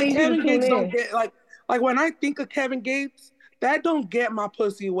need Kevin you to Gates tune don't in. get like when I think of Kevin Gates, that don't get my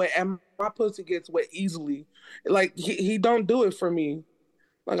pussy wet, and my pussy gets wet easily. Like he don't do it for me.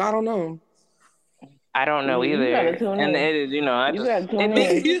 Like I don't know. I don't know either. You gotta tune in. It is, you know, I you just gotta tune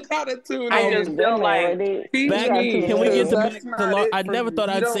in. You gotta tune in. I just feel like can we get back to I never thought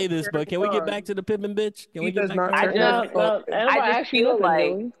I'd say this, but can we get back to the Pippin bitch? Can we get back to that? I just feel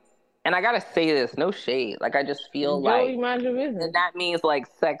like, and I gotta say this, no shade. Like I just feel like, and that means like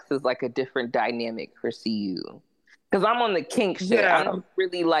sex is like a different dynamic for CU. Because I'm on the kink shit. Yeah. I'm not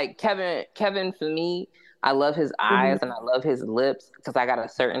really like Kevin. Kevin for me, I love his eyes and I love his lips because I got a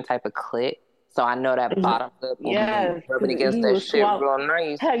certain type of clit. So I know that bottom lip will be rubbing against that shit real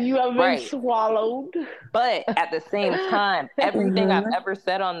nice. Have you ever been swallowed? But at the same time, everything I've ever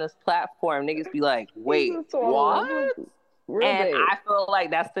said on this platform, niggas be like, wait, what? And I feel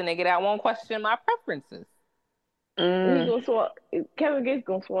like that's the nigga that won't question my preferences. He gonna swallow. Kevin Gates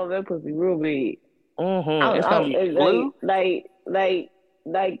gonna swallow that pussy real big. It's gonna be blue. Like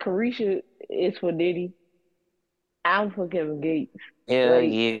Carisha is for Diddy. I'm for Kevin Gates. Yeah,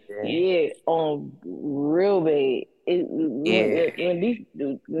 real bad. When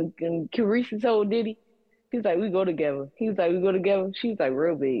Carisha told Diddy, he was like, "We go together." He was like, "We go together." She was like,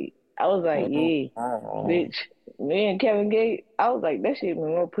 "Real bad." I was like, "Yeah, bitch." Me and Kevin Gates, I was like, "That shit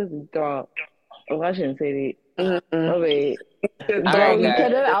made my pussy throb." Oh, I shouldn't say that. My bad. Joey,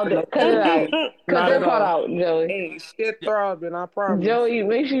 cut it out. Cut it out. Cut that part out, Joey. Hey, shit throbbing, I promise. Joey,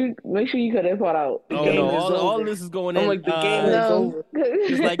 make sure you cut that part out. Oh no, all this is going in. I'm like, the game is over.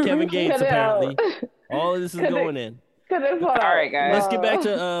 Just like Kevin Gates, apparently. All of this is going in. Cut that part out. All right, guys. Let's get back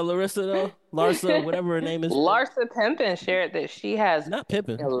to Larissa though. Larsa, whatever her name is. Larsa Pimpin shared that she has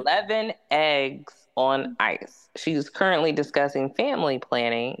 11 eggs on ice. She's currently discussing family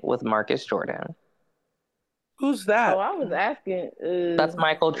planning with Marcus Jordan. Who's that? Oh, I was asking. That's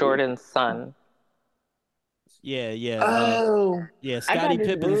Michael Jordan's son. Yeah. Scottie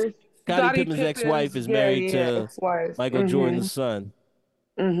Pippen's ex-wife is married to Michael Jordan's son.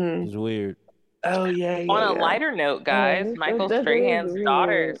 It's weird. Oh, yeah. On a lighter note, guys, Michael Strahan's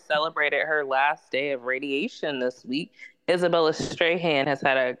daughter celebrated her last day of radiation this week. Isabella Strahan has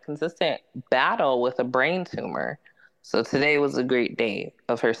had a consistent battle with a brain tumor. So today was a great day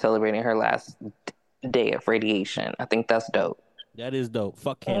of her celebrating her last day of radiation. I think that's dope. That is dope.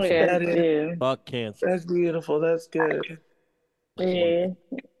 Fuck cancer. Fuck cancer. That's beautiful. That's good. Yeah.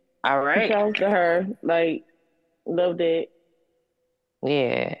 All right. Shout out to her. Like, loved it.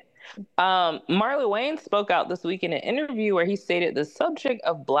 Yeah. Marlon Wayne spoke out this week in an interview where he stated the subject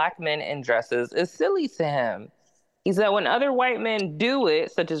of black men in dresses is silly to him. He said when other white men do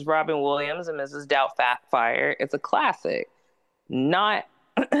it, such as Robin Williams and Mrs. Doubtfire, it's a classic, not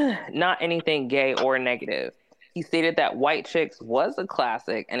anything gay or negative. He stated that White Chicks was a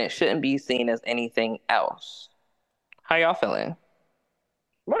classic and it shouldn't be seen as anything else. How y'all feeling?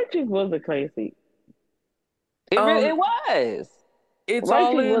 White Chicks was a classic. It was. It's White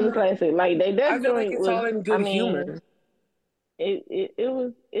all Chicks was a classic. Like I feel like it's all in good humor. It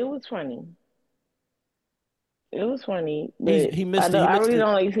was funny. It was funny. But He missed I really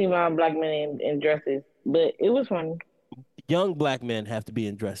don't like seeing my black men in dresses, but it was funny. Young black men have to be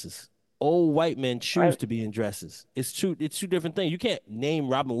in dresses. Old white men choose to be in dresses. It's two different things. You can't name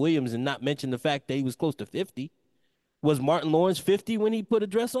Robin Williams and not mention the fact that he was close to 50. Was Martin Lawrence 50 when he put a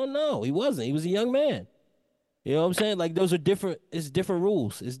dress on? No, he wasn't. He was a young man. You know what I'm saying? Like those are different. It's different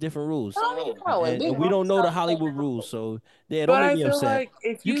rules. It's different rules. And we don't know the Hollywood rules, so yeah, don't make me upset. Like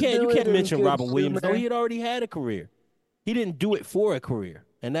you can't mention Robin Williams though. He had already had a career. He didn't do it for a career,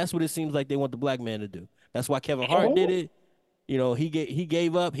 and that's what it seems like they want the black man to do. That's why Kevin Hart did it. You know, he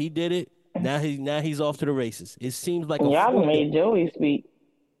gave up. He did it. Now he's off to the races. It seems like y'all made Joey speak.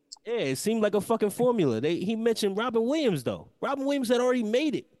 Yeah, it seemed like a fucking formula. He mentioned Robin Williams though. Robin Williams had already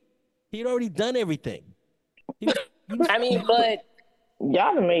made it. He had already done everything. I mean, but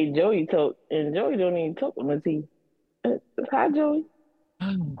y'all done made Joey talk, and Joey don't even talk on the T. Hi, Joey.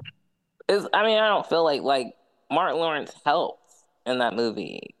 I don't feel like Martin Lawrence helped in that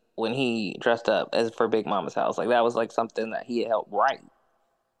movie when he dressed up as for Big Mama's house. Like that was like something that he had helped write.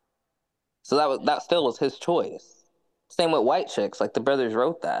 So that still was his choice. Same with White Chicks. Like the brothers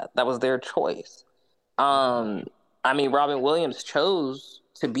wrote that. That was their choice. Robin Williams chose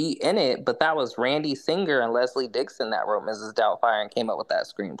to be in it, but that was Randy Singer and Leslie Dixon that wrote Mrs. Doubtfire and came up with that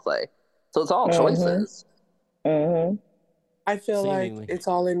screenplay. So it's all choices. I feel like it's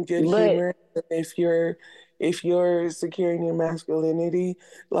all in good humor. If you're securing your masculinity,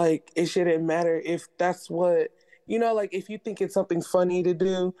 like it shouldn't matter if that's what like if you think it's something funny to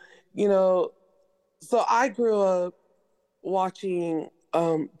do, So I grew up watching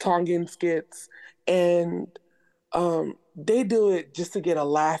Tongan skits, and they do it just to get a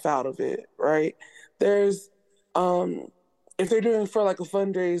laugh out of it, right? There's if they're doing for like a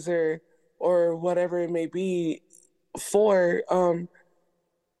fundraiser or whatever it may be, for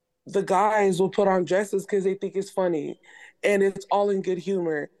the guys will put on dresses because they think it's funny, and it's all in good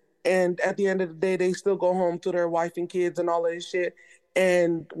humor. And at the end of the day, they still go home to their wife and kids and all of this shit.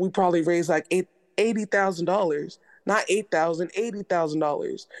 And we probably raise like $80,000, not $8,000,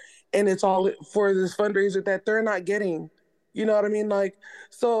 $80,000, and it's all for this fundraiser that they're not getting. You know what I mean? Like,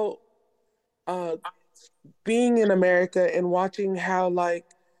 so being in America and watching how like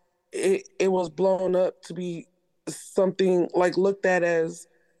it was blown up to be something like looked at as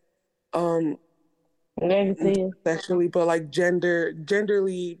Negative. sexually, but like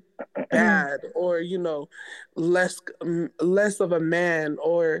genderly bad, or less of a man,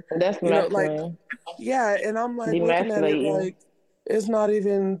 or That's like masculine. yeah. And I'm like looking at it Demasculating. like it's not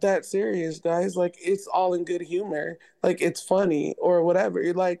even that serious, guys. Like it's all in good humor. Like it's funny or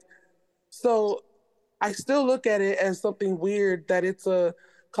whatever. Like so I still look at it as something weird that it's a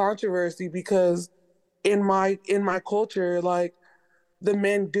controversy, because in my culture, like the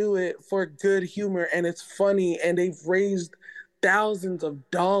men do it for good humor and it's funny, and they've raised thousands of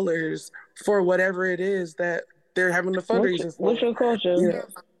dollars for whatever it is that they're having the fundraising for. What's your culture? You know,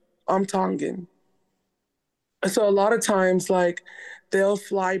 I'm Tongan. So a lot of times, like, they'll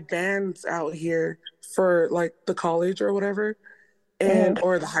fly bands out here for like the college or whatever, and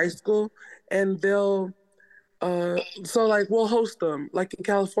or the high school, and they'll so like we'll host them, like in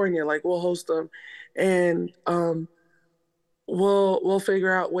California, like we'll host them, and we'll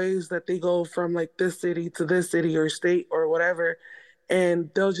figure out ways that they go from like this city to this city or state or whatever,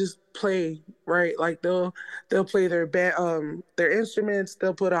 and they'll just play, right? Like they'll play their instruments,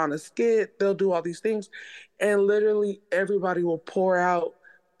 they'll put on a skit, they'll do all these things, and literally everybody will pour out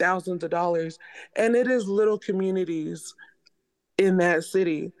thousands of dollars. And it is little communities in that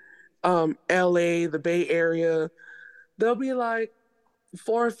city, LA, the Bay Area. There'll be like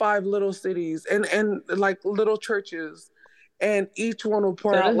 4 or 5 little cities and like little churches, and each one will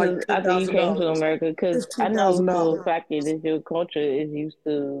pour So out this like is two after you thousand came to dollars. America, because It's I two know thousand for a dollars, fact that your culture is used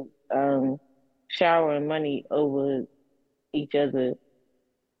to showering money over each other.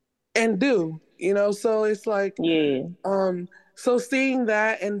 and so it's like, Yeah. so seeing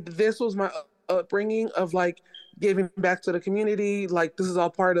that, and this was my upbringing of like giving back to the community. Like this is all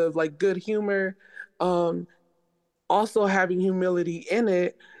part of like good humor, um, also having humility in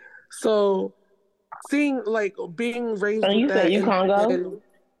it. So seeing like being raised And with you said that, you and Congo? then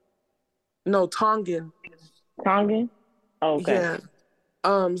no, Tongan. Tongan? Oh, okay. Yeah.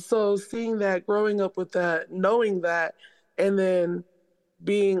 So seeing that, growing up with that, knowing that, and then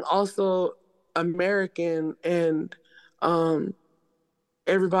being also American, and um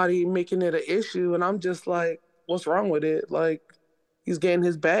everybody making it an issue, and I'm just like, what's wrong with it? Like he's getting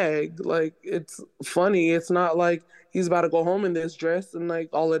his bag. Like it's funny. It's not like he's about to go home in this dress and like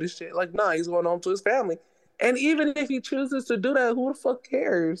all of this shit. Like, nah, he's going home to his family. And even if he chooses to do that, who the fuck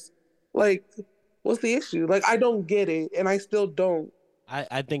cares? Like, what's the issue? Like, I don't get it, and I still don't.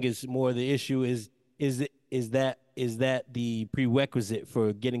 I think it's more the issue is that the prerequisite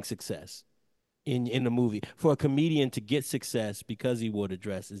for getting success in the movie. For a comedian to get success because he wore the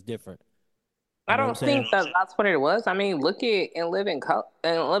dress is different. You I know what I'm don't saying? think that that's what it was. I mean, look at In Living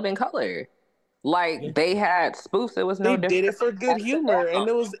Color. Yeah. Like they had spoofs. It was They no did different it for from good humor, and SNL.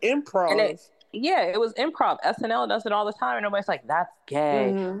 it was And improv. it was improv. SNL does it all the time, and nobody's like, that's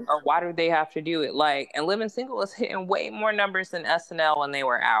gay, Mm-hmm. or why do they have to do it? Like, and Living Single was hitting way more numbers than SNL when they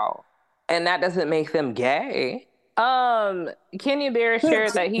were out, and that doesn't make them gay. Kenya Bear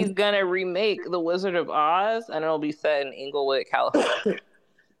shared that he's gonna remake The Wizard of Oz, and it'll be set in Inglewood, California.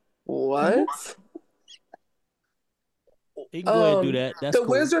 What? He can go ahead and do that. That's The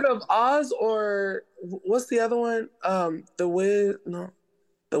cool. Wizard of Oz, or what's the other one? The Wiz. No,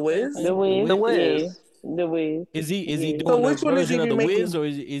 the Wiz. The The Wiz, yeah. Wiz. The Wiz. Is he Yeah. doing So the which one is he version of the Wiz, remaking? or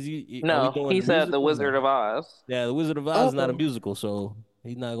is he are we No, doing he the said The musical? Wizard No. of Oz. Yeah, the Wizard of Oz is not a Oh, musical, so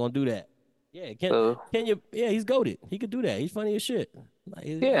he's not gonna do that. Yeah, So Yeah, he's goated. He could do that. He's funny as shit. Like,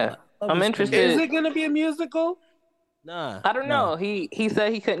 yeah, I love I'm his is interested. it gonna be a musical? Nah, I don't nah. know. He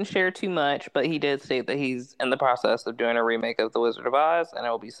said he couldn't share too much, but he did state that he's in the process of doing a remake of The Wizard of Oz, and it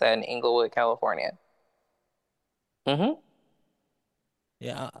will be set in Inglewood, California. Mm-hmm.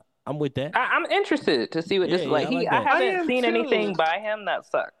 Yeah, I'm with that. I'm interested to see what this is Yeah, like. I like I that. I haven't am seen anything too. by him that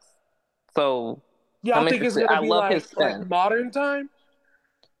sucks. So Y'all I'm think it's interested. gonna I be love his like spin. modern time?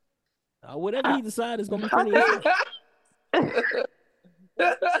 Whatever he decides is gonna be funny as shit.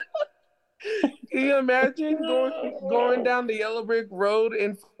 Can you imagine going down the yellow brick road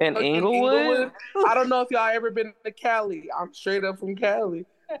in In fucking Inglewood? Inglewood? I don't know if y'all ever been to Cali. I'm straight up from Cali.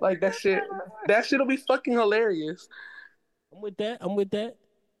 Like that shit. That shit'll be fucking hilarious. I'm with that. I'm with that.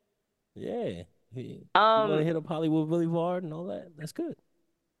 Yeah. You want to Um. hit up Hollywood Boulevard and all that? That's good.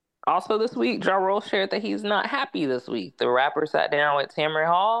 Also this week, Ja Rule shared that he's not happy this week. The rapper sat down with Tamron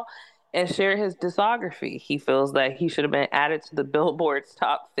Hall and shared his discography. He feels that he should have been added to the Billboard's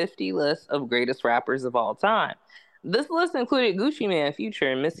top 50 list of greatest rappers of all time. This list included Gucci Mane,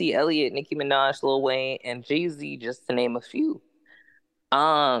 Future, Missy Elliott, Nicki Minaj, Lil Wayne, and Jay-Z, just to name a few.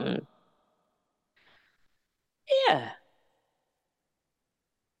 Um, yeah.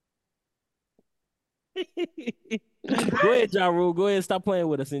 Go ahead, Ja Rule. Go ahead, stop playing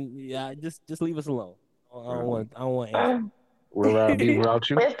with us, and just leave us alone. I don't want answers. Where would I be without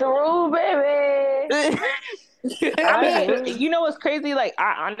you? It's the rule, baby. I mean, you know what's crazy? Like,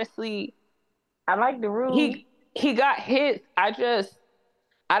 I honestly, I like the rule. he got hits. I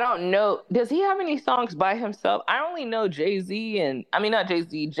don't know. Does he have any songs by himself? I only know not Jay-Z,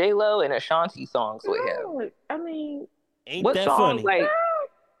 J-Lo and Ashanti songs with him. I mean, Ain't What that song? funny? Like,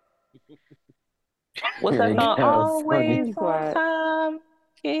 what's that song? Always funny. on time,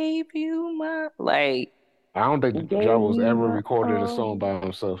 gave you my like. I don't think Ja was ever recorded a song by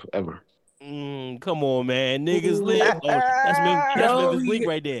himself ever. Come on, man. Niggas live. Oh, that's Memphis Bleak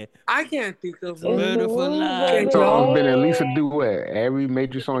right there. I can't think of Murder for life. Song's been at least a duet. Every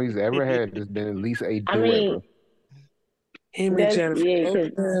major song he's ever had has been at least a duet, bro. Him and Jennifer.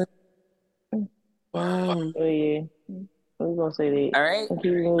 Yeah, wow. Oh yeah, we're gonna say that. All right. I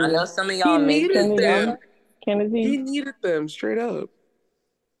know some of y'all He needed them. KenneTea. He needed them straight up.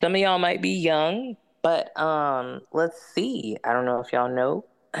 Some of y'all might be young, but let's see. I don't know if y'all know.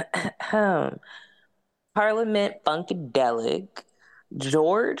 Parliament Funkadelic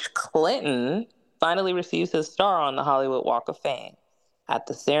George Clinton finally receives his star on the Hollywood Walk of Fame. At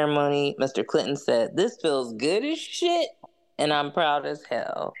the ceremony, Mr. Clinton said, "This feels good as shit, and I'm proud as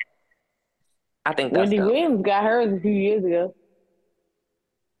hell." I think that's Wendy dope. Williams got hers a few years ago.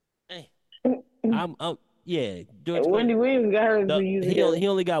 Hey, yeah. George Wendy Williams got hers a few years ago. He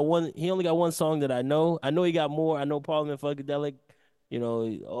only got one song that I know. I know he got more. I know Parliament Funkadelic. You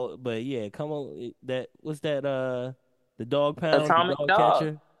know, but yeah, come on. What's that? The Dog Pound, Atomic the Dog.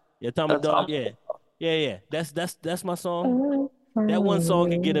 Catcher. Yeah, Atomic Dog. Yeah. That's my song. That one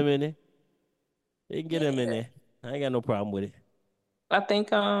song can get him in there. They can get him in there. I ain't got no problem with it. I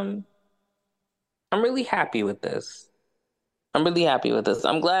think I'm really happy with this. I'm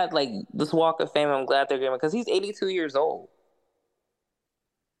glad, like, this Walk of Fame, I'm glad they're giving, because he's 82 years old.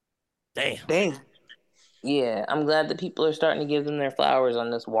 Damn. Yeah, I'm glad that people are starting to give them their flowers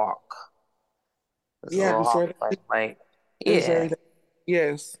on this walk. Before yeah.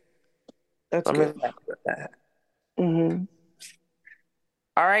 Yes. That's I'm good. really happy with that. Mm-hmm.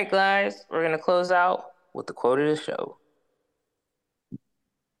 All right, guys, we're going to close out with the quote of the show.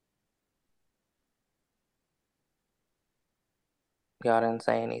 Y'all didn't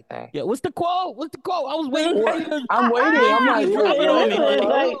say anything. Yeah, what's the quote? I was waiting for you. I'm waiting. I'm like, drop it on me.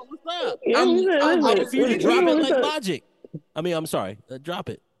 like, What's up? I'm waiting for you to drop it like Logic. I mean, I'm sorry. Drop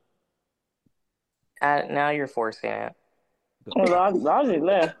it. Now you're forcing it. Logic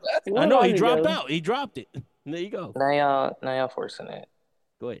left. I know he dropped out. He dropped it. There you go. Now y'all forcing it.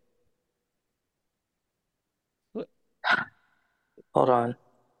 Go ahead. Hold on.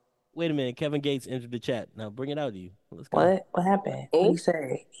 Wait a minute. Kevin Gates entered the chat. Now bring it out to you. Let's go. What happened? What did he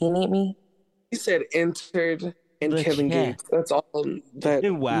say? He need me? He said entered and The Kevin chat. Gates. That's all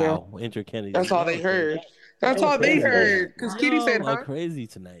that. Wow. Enter Kennedy. That's all they heard. That's all they heard. Because Kitty said, "Huh?" Crazy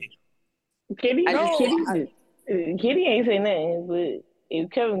tonight. Kitty ain't saying nothing, but if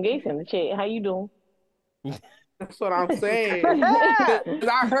Kevin Gates in the chat, how you doing? That's what I'm saying. I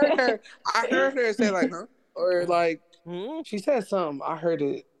heard her say like, huh? Or like, she said something. I heard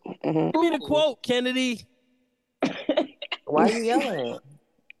it. Give me the quote, Kennedy. Why are you yelling?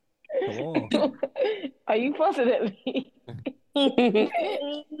 Come on. Are you fussing at me?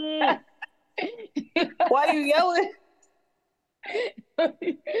 Why are you yelling? Why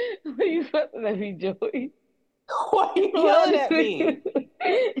are you fussing at me, Joey? Why are you yelling at me?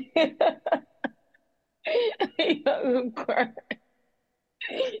 I'm crying.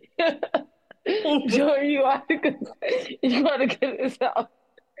 Joey, you ought to get this out.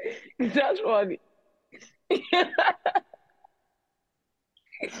 That's funny.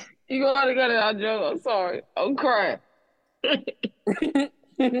 You gotta get it out, Joe. I'm sorry. I'm crying.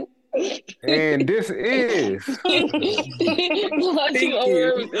 And this is. Thank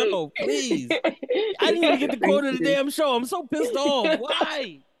you. No, please. I didn't even get the quote of the damn show. I'm so pissed off.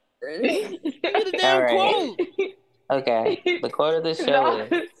 Why? Give me the damn quote. Okay. The quote of the show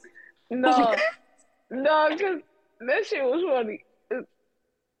is. No, because that shit was funny.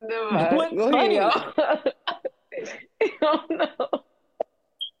 Never mind. What's Go funny? ahead, y'all. No.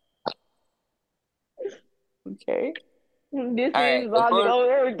 Okay. This All is right, logic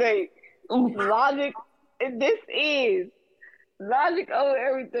over everything. Logic. This is logic over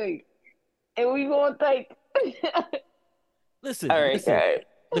everything. And we gonna take. Listen. All right, guys.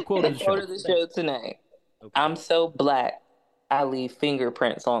 The quote of the show. Quote of the show tonight. Okay. I'm so black, I leave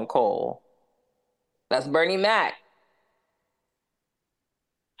fingerprints on coal. That's Bernie Mac.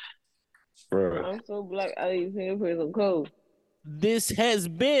 Bruh. I'm so black, I leave fingerprints on cold. This has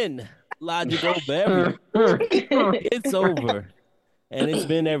been Logic over everything. It's over. And it's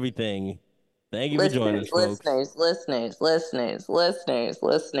been everything. Thank you for joining us, folks. Listeners. It's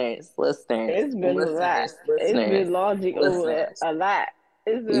been a lot. It's been logic over a lot.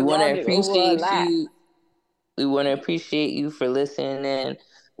 It's been logic over a lot. We want to appreciate you for listening in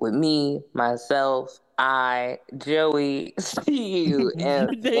with me, myself, Joey, you, and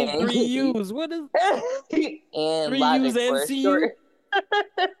you named 3 U's. What is and 3 Logic U's and for CU? short.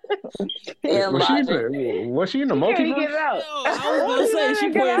 And was Logic. she in the Get multiverse? it out. Yo, I was gonna say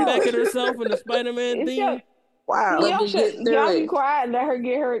she pointing back at herself in the Spider-Man theme. Wow. Y'all be quiet and let her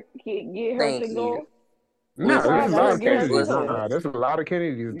get her Thank thing you. going. No, there's a lot of Kennedys. Listen. There's a lot of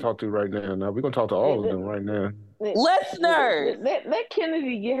Kennedys to talk to right now. Now we're gonna talk to all of them right now. Listeners, let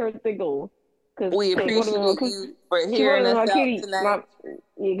Kennedy get her thing going. We appreciate you for hearing us out tonight.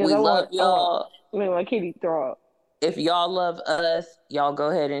 We love y'all. My kitty throw up. If y'all love us, y'all go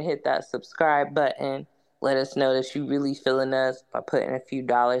ahead and hit that subscribe button. Let us know that you really feeling us by putting a few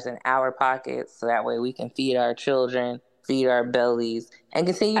dollars in our pockets, so that way we can feed our children, feed our bellies, and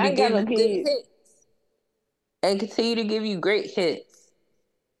continue to give you good hits. And continue to give you great hits.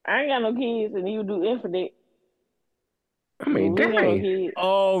 I ain't got no kids, and you do infinite. I mean, dang.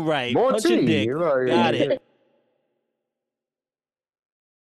 All right. More Punch a tea. dick. Got it.